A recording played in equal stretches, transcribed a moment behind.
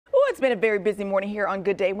it's been a very busy morning here on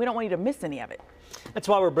Good Day. We don't want you to miss any of it. That's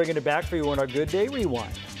why we're bringing it back for you on our Good Day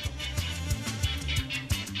Rewind.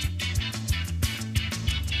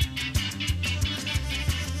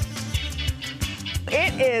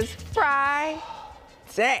 It is Friday.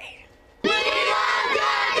 Great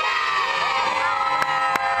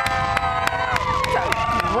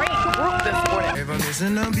group this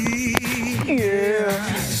morning.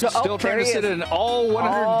 Yeah. Still trying to sit in all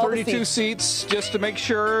 132 seats just to make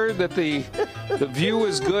sure that the view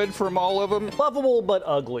is good from all of them. Lovable but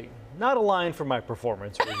ugly. Not a line for my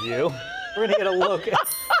performance review. We're going to get a look at...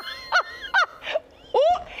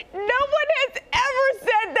 No one has ever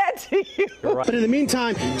said that to you. Right. But in the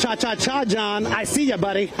meantime, cha-cha-cha, John, I see ya,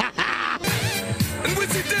 buddy. And when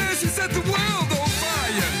she did, she set the world on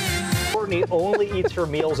fire. Courtney only eats her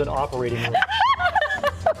meals in operating rooms.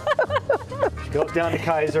 She goes down to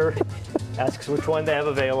Kaiser, asks which one they have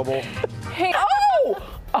available. Hey,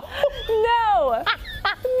 no.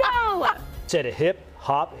 Said a hip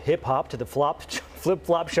hop to the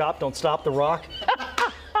flip-flop shop. Don't stop the rock.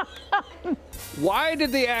 Why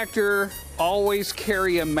did the actor always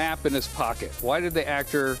carry a map in his pocket? Why did the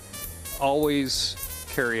actor always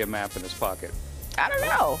carry a map in his pocket? I don't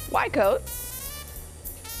know. Why, Coat?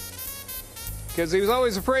 Because he was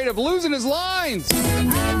always afraid of losing his lines.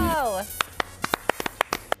 Oh.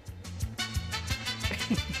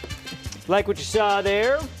 Like what you saw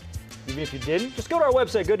there? Even if you didn't, just go to our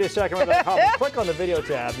website, gooddaysacramento.com, and click on the video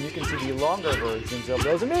tab, and you can see the longer versions of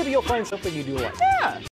those, and maybe you'll find something you do like. Yeah.